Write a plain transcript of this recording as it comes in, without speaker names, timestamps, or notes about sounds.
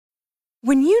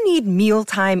When you need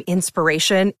mealtime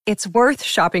inspiration, it's worth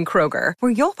shopping Kroger,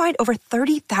 where you'll find over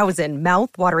 30,000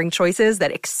 mouth-watering choices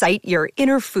that excite your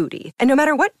inner foodie. And no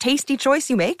matter what tasty choice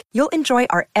you make, you'll enjoy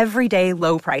our everyday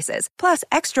low prices, plus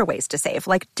extra ways to save,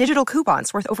 like digital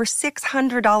coupons worth over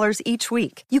 $600 each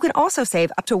week. You can also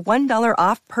save up to $1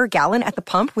 off per gallon at the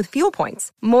pump with fuel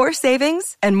points. More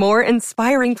savings and more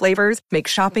inspiring flavors make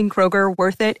shopping Kroger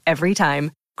worth it every time.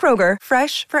 Kroger,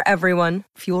 fresh for everyone.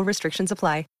 Fuel restrictions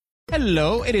apply.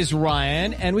 Hello, it is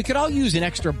Ryan, and we could all use an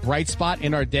extra bright spot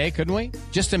in our day, couldn't we?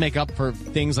 Just to make up for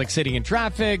things like sitting in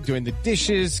traffic, doing the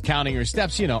dishes, counting your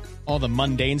steps, you know, all the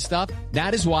mundane stuff.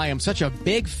 That is why I'm such a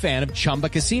big fan of Chumba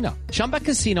Casino. Chumba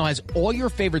Casino has all your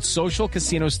favorite social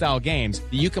casino-style games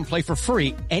that you can play for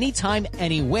free anytime,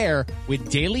 anywhere with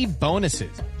daily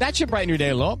bonuses. That should brighten your day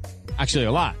a little. Actually,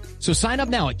 a lot. So sign up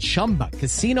now at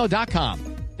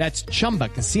ChumbaCasino.com. That's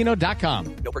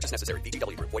ChumbaCasino.com. No purchase necessary.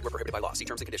 VGW Group. Void where prohibited by law. See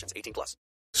terms and conditions. 18+.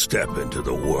 Step into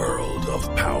the world of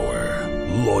power,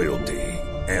 loyalty,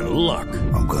 and luck.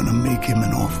 I'm gonna make him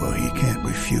an offer he can't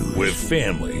refuse. With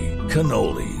family,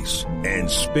 cannolis, and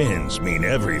spins mean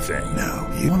everything.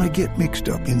 Now, you wanna get mixed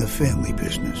up in the family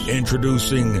business.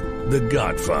 Introducing The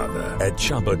Godfather at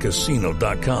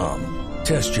ChumbaCasino.com.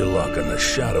 Test your luck in the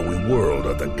shadowy world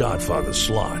of The Godfather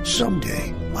slot.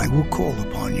 Someday, I will call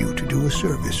upon you to do a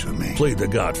service for me. Play The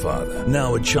Godfather,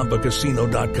 now at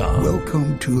ChumbaCasino.com.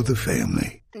 Welcome to the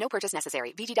family. No purchase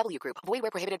necessary. VGW Group. Void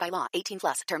where prohibited by law.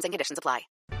 18+. Terms and conditions apply.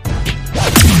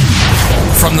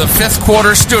 From the Fifth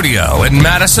Quarter Studio in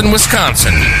Madison,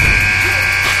 Wisconsin,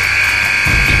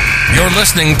 you're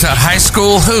listening to High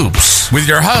School Hoops with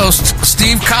your hosts,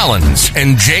 Steve Collins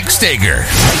and Jake Stager.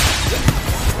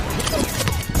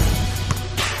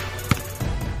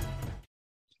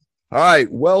 All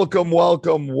right, welcome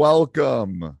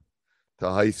to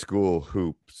High School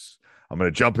Hoops. I'm going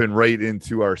to jump in right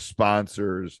into our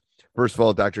sponsors. First of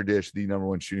all, Dr. Dish, the number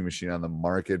one shooting machine on the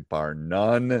market, bar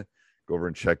none. Go over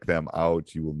and check them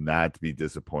out. You will not be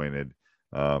disappointed.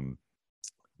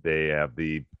 They have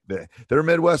they're a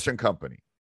Midwestern company.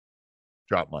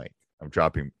 Drop mic.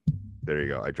 There you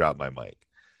go. I dropped my mic.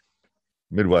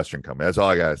 Midwestern company. That's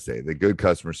all I got to say. The good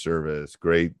customer service,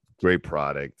 great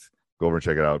product. Go over and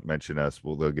check it out. Mention us.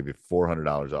 They'll give you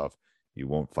 $400 off. You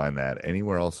won't find that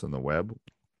anywhere else on the web.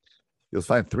 You'll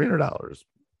find $300,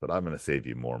 but I'm going to save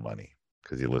you more money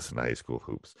because you listen to High School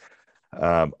Hoops.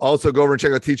 Also, go over and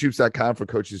check out teachhoops.com for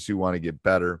coaches who want to get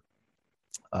better.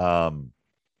 By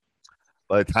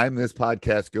the time this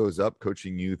podcast goes up,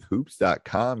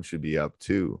 coachingyouthhoops.com should be up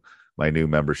too. My new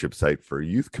membership site for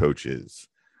youth coaches.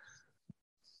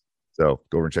 So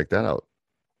go over and check that out.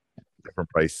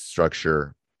 Different price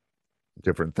structure.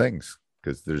 Different things,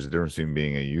 because there's a difference between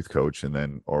being a youth coach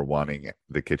or wanting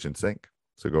the kitchen sink.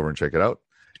 So go over and check it out.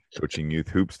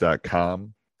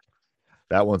 Coachingyouthhoops.com.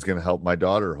 That one's going to help my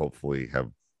daughter hopefully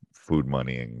have food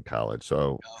money in college.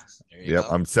 So yep,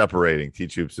 I'm separating.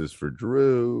 Teach Hoops is for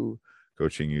Drew.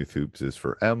 Coaching Youth Hoops is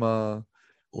for Emma.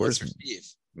 Where's for Steve?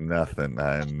 Nothing.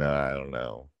 I don't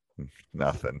know.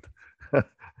 Nothing.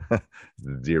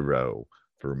 Zero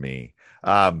for me.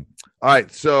 All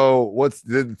right. So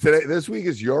this week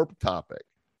is your topic.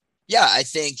 Yeah, I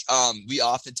think we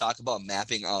often talk about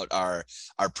mapping out our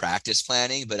practice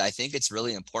planning, but I think it's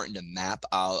really important to map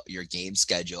out your game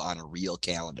schedule on a real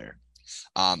calendar.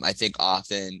 I think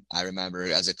often I remember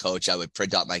as a coach, I would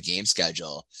print out my game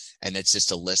schedule and it's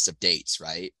just a list of dates,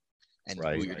 right? And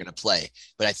who you're going to play.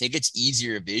 But I think it's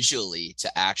easier visually to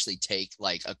actually take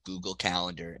like a Google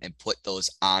Calendar and put those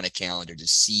on a calendar to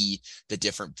see the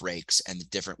different breaks and the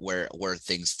different where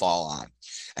things fall on.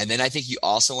 And then I think you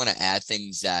also want to add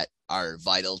things that are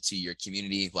vital to your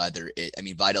community, vital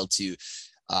to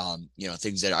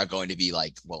things that are going to be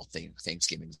like, well,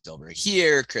 Thanksgiving is over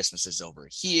here, Christmas is over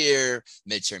here,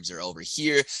 midterms are over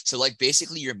here. So like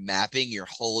basically you're mapping your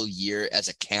whole year as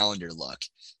a calendar look.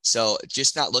 So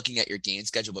just not looking at your game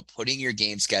schedule, but putting your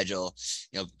game schedule,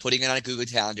 putting it on a Google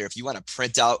Calendar. If you want to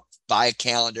print out, buy a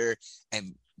calendar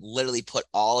and literally put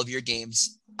all of your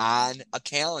games on a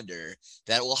calendar,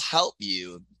 that will help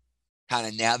you kind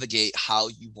of navigate how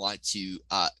you want to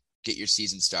get your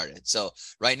season started. So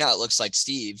right now it looks like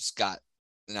Steve's got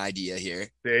an idea here.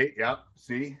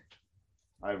 See,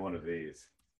 I have one of these.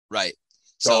 Right.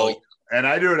 So and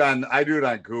I do it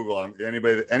on Google.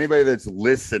 Anybody that's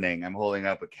listening, I'm holding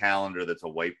up a calendar that's a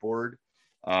whiteboard.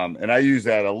 And I use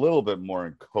that a little bit more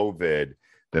in COVID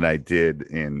than I did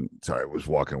I was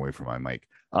walking away from my mic.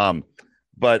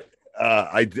 But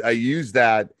I use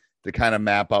that to kind of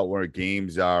map out where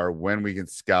games are, when we can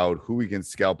scout, who we can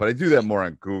scout. But I do that more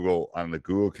on the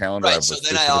Google calendar. Right. So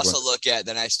then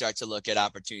I start to look at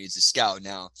opportunities to scout.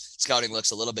 Now, scouting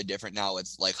looks a little bit different now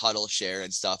with like Huddle Share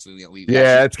and stuff.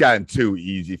 It's gotten too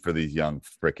easy for these young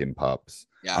freaking pups.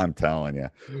 Yeah. I'm telling you,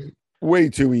 way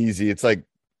too easy. It's like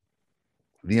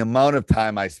the amount of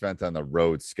time I spent on the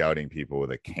road scouting people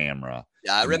with a camera.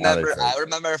 Yeah, I remember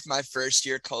my first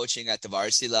year coaching at the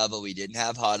varsity level, we didn't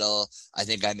have Huddle. I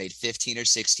think I made 15 or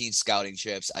 16 scouting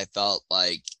trips. I felt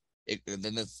like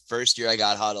then the first year I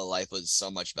got Huddle, life was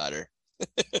so much better.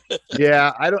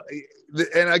 Yeah,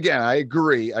 and again, I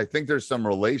agree. I think there's some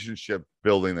relationship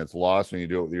building that's lost when you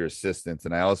do it with your assistants.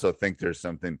 And I also think there's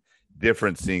something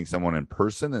different seeing someone in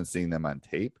person and seeing them on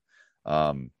tape.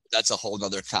 That's a whole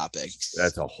nother topic.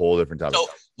 That's a whole different topic.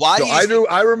 So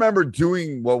I remember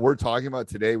doing what we're talking about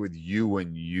today with you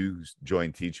when you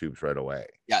joined Teach Hoops right away.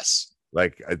 Yes.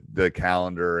 Like the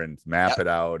calendar and map it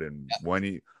out. And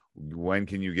when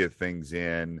can you get things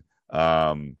in?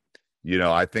 I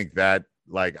think that,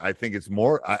 I think it's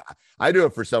more, I do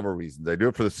it for several reasons. I do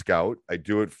it for the scout. I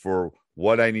do it for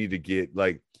what I need to get.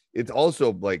 It's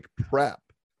also like prep.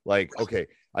 Okay,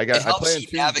 it helps you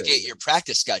navigate your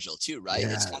practice schedule too, right?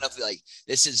 It's kind of like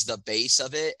this is the base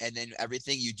of it, and then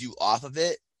everything you do off of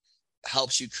it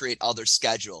helps you create other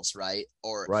schedules, right?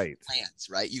 Or plans,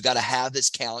 right? You got to have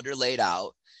this calendar laid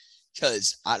out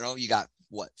because I don't know, you got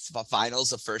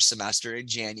finals the first semester in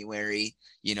January,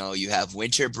 you have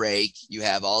winter break, you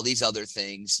have all these other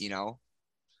things,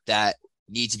 that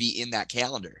need to be in that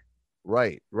calendar.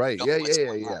 Right.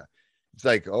 Yeah. It's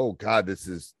like, oh God, this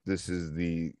is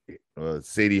the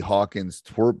Sadie Hawkins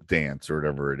twerp dance or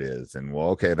whatever it is. And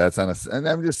that's and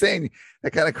I'm just saying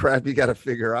that kind of crap you got to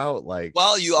figure out.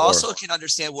 You also can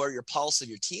understand where your pulse of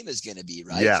your team is going to be,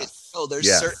 right? Yes.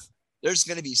 There's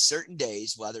going to be certain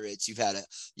days, whether it's you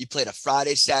played a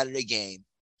Friday, Saturday game,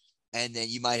 and then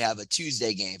you might have a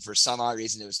Tuesday game for some odd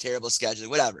reason. It was terrible scheduling,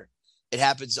 whatever. It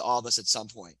happens to all of us at some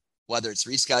point, whether it's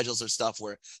reschedules or stuff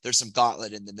where there's some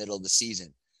gauntlet in the middle of the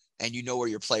season. And you know where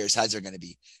your players' heads are going to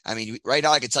be. I mean, right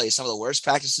now I can tell you some of the worst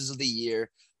practices of the year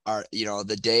are,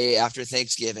 the day after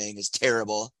Thanksgiving is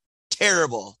terrible.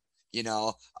 So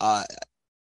I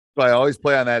always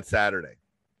play on that Saturday.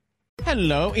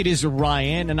 Hello, it is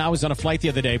Ryan, and I was on a flight the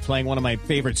other day playing one of my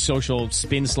favorite social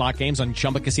spin slot games on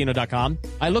ChumbaCasino.com.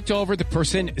 I looked over at the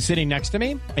person sitting next to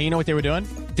me, and you know what they were doing?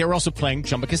 They were also playing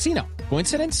Chumba Casino.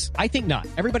 Coincidence? I think not.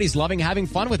 Everybody's loving having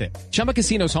fun with it. Chumba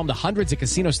Casino is home to hundreds of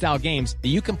casino-style games that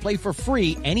you can play for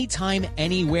free anytime,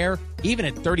 anywhere, even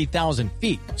at 30,000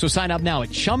 feet. So sign up now at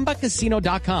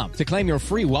ChumbaCasino.com to claim your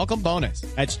free welcome bonus.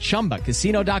 That's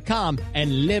ChumbaCasino.com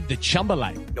and live the Chumba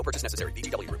life. No purchase necessary.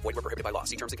 VGW. Void where prohibited by law.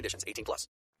 See terms and conditions. 18+.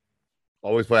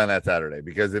 Always play on that Saturday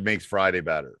because it makes Friday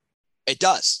better. It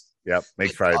does. Yep,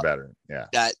 makes Friday better. Yeah.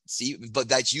 But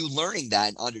that's you learning that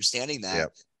and understanding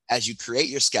that as you create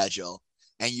your schedule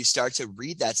and you start to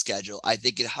read that schedule. I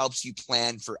think it helps you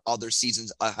plan for other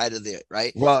seasons ahead of it,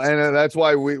 right? Well, and that's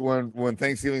why when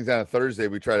Thanksgiving's on a Thursday,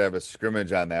 we try to have a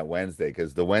scrimmage on that Wednesday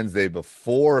because the Wednesday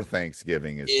before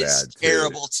Thanksgiving is bad.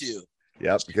 Terrible too.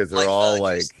 Yep, because they're all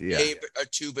day or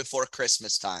two before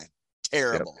Christmas time.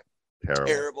 Terrible. Yep.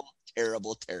 Terrible.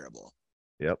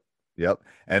 Yep.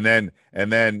 And then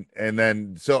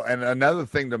another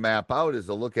thing to map out is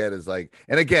to look at is and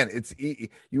again,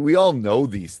 we all know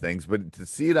these things, but to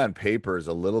see it on paper is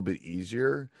a little bit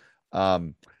easier.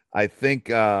 I think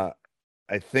to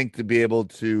be able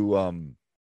to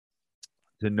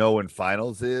know when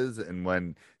finals is and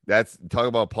when that's talk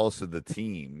about pulse of the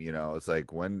team, it's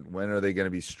like when are they going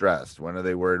to be stressed? When are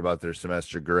they worried about their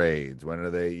semester grades? When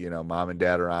are they, mom and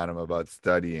dad are on them about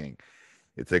studying?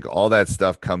 It's like all that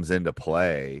stuff comes into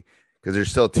play because they're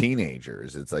still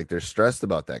teenagers. It's like they're stressed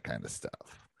about that kind of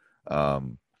stuff.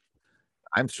 I'm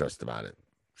stressed about it.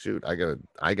 Shoot, I got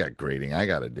grading I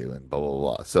got to do and blah, blah,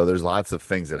 blah. So there's lots of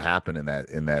things that happen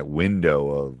in that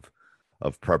window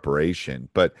of preparation.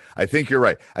 But I think you're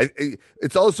right.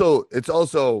 It's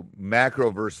also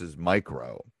macro versus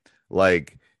micro.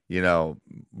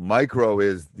 Micro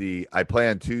is I play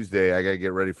on Tuesday. I got to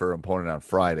get ready for an opponent on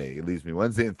Friday. It leaves me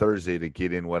Wednesday and Thursday to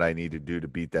get in what I need to do to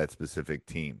beat that specific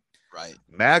team. Right.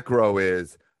 Macro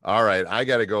is, all right, I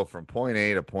got to go from point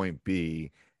A to point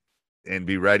B and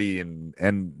be ready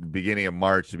and beginning of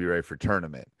March to be ready for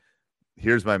tournament.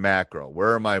 Here's my macro.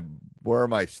 Where are my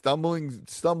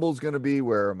stumbles going to be?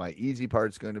 Where are my easy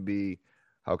parts going to be?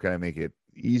 How can I make it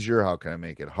easier? How can I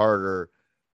make it harder?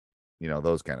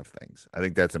 Those kind of things. I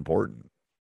think that's important.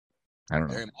 I don't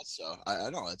know. Very much so.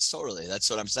 I know. That's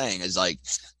what I'm saying is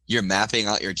you're mapping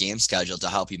out your game schedule to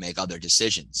help you make other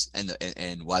decisions.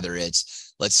 And whether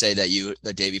it's, let's say that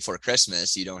the day before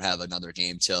Christmas, you don't have another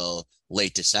game till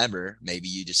late December. Maybe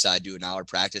you decide to do an hour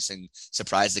practice and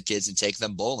surprise the kids and take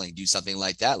them bowling, do something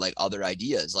like that, like other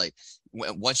ideas. Like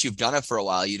once you've done it for a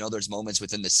while, there's moments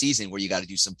within the season where you got to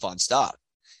do some fun stuff.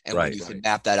 And when you can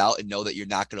map that out and know that you're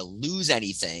not going to lose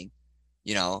anything,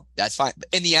 that's fine. But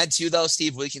in the end too, though,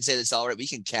 Steve, we can say this all right. We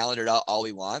can calendar it out all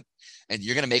we want, and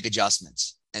you're going to make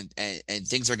adjustments and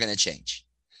things are going to change.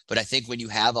 But I think when you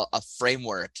have a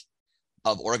framework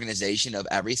of organization of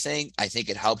everything, I think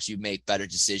it helps you make better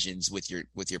decisions with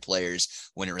your players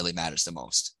when it really matters the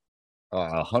most.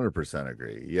 100%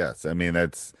 agree. Yes. I mean,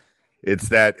 it's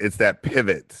that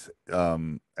pivot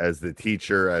as the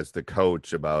teacher, as the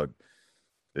coach about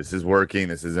this is working,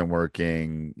 this isn't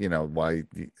working, why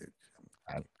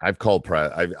I've called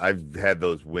I've had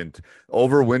those winter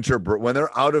when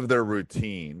they're out of their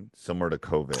routine, similar to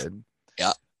COVID.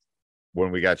 Yeah.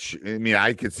 When we got,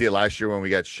 I could see it last year when we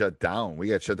got shut down. We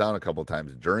got shut down a couple of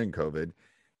times during COVID.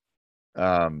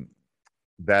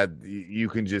 That you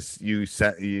can just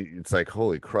it's like,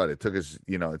 holy crud! It took us,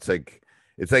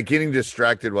 it's like getting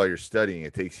distracted while you're studying.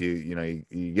 It takes you,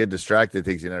 you get distracted. It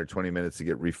takes you another 20 minutes to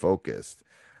get refocused.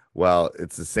 Well,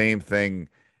 it's the same thing.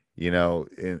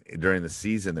 During the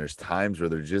season, there's times where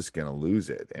they're just going to lose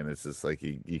it. And it's just like,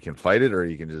 you can fight it, or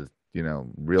you can just,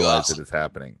 realize that it's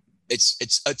happening.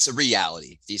 It's a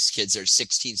reality. These kids are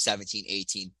 16, 17,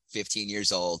 18, 15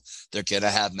 years old. They're going to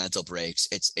have mental breaks.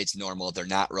 It's normal. They're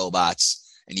not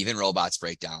robots, and even robots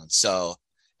break down. So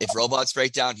if robots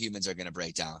break down, humans are going to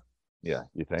break down. Yeah.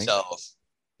 You think? So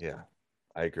yeah,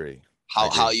 I agree.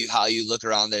 How you look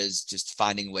around is just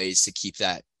finding ways to keep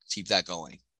that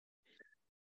going.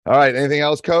 All right. Anything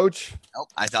else, Coach? Nope.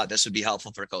 I thought this would be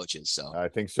helpful for coaches. So I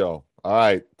think so. All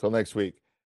right. Till next week.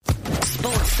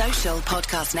 Sports Social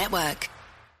Podcast Network.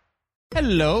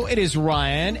 Hello, it is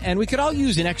Ryan, and we could all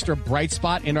use an extra bright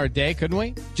spot in our day, couldn't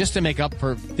we? Just to make up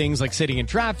for things like sitting in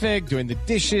traffic, doing the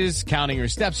dishes, counting your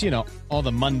steps, all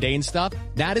the mundane stuff.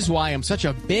 That is why I'm such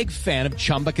a big fan of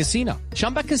Chumba Casino.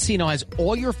 Chumba Casino has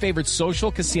all your favorite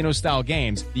social casino style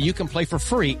games that you can play for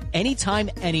free anytime,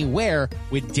 anywhere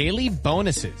with daily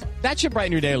bonuses. That should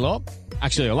brighten your day a little.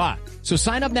 Actually, a lot. So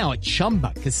sign up now at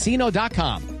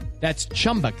ChumbaCasino.com. That's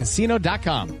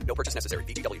ChumbaCasino.com. No purchase necessary.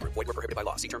 VGW Group. Void where prohibited by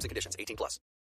law. See terms and conditions. 18+.